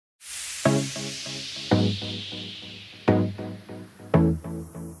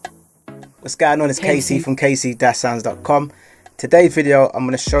What's going on? It's Casey from kc-sounds.com. Today's video, I'm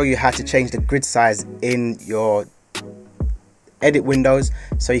going to show you how to change the grid size in your edit windows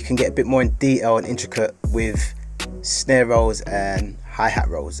so you can get a bit more in detail and intricate with snare rolls and hi-hat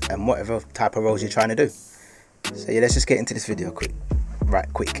rolls and whatever type of rolls you're trying to do. So yeah, let's just get into this video quick.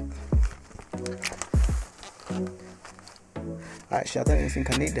 Actually, I don't even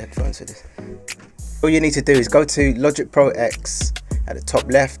think I need the headphones for this. All you need to do is go to Logic Pro X at the top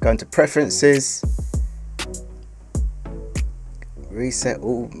left, go into Preferences, reset.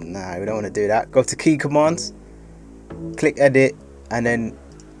 Oh, nah, we don't want to do that. Go to Key Commands, click Edit, and then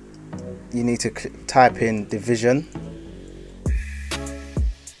you need to type in Division.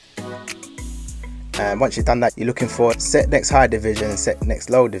 And once you've done that, you're looking for Set Next High Division and Set Next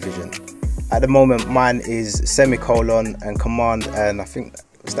Low Division. At the moment, mine is semicolon and command, and I think,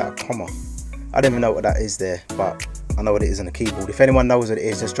 was that a comma? I don't even know what that is there, but I know what it is on the keyboard. If anyone knows what it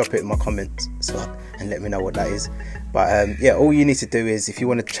is, just drop it in my comments and let me know what that is. But yeah, all you need to do is, if you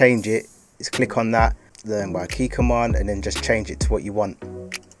want to change it, is click on that, then by key command, and then just change it to what you want.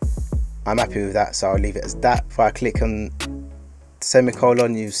 I'm happy with that, so I'll leave it as that. If I click on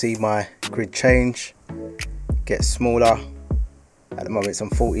semicolon, you see my grid change, get smaller. At the moment it's on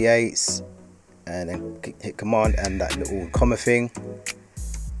 48s, and then hit command and that little comma thing,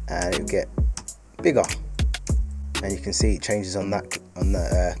 and it'll get bigger. And you can see it changes on that on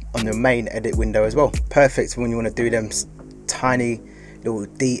the main edit window as well. Perfect when you want to do them tiny little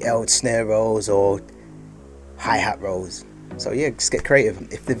detailed snare rolls or hi-hat rolls. So yeah, just get creative.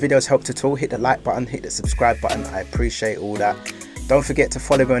 If the video's helped at all, hit the like button, hit the subscribe button. I appreciate all that. Don't forget to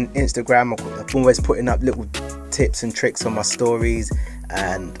follow me on Instagram. I'm always putting up little tips and tricks on my stories.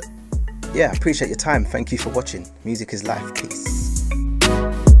 And yeah, I appreciate your time. Thank you for watching. Music is life. Peace.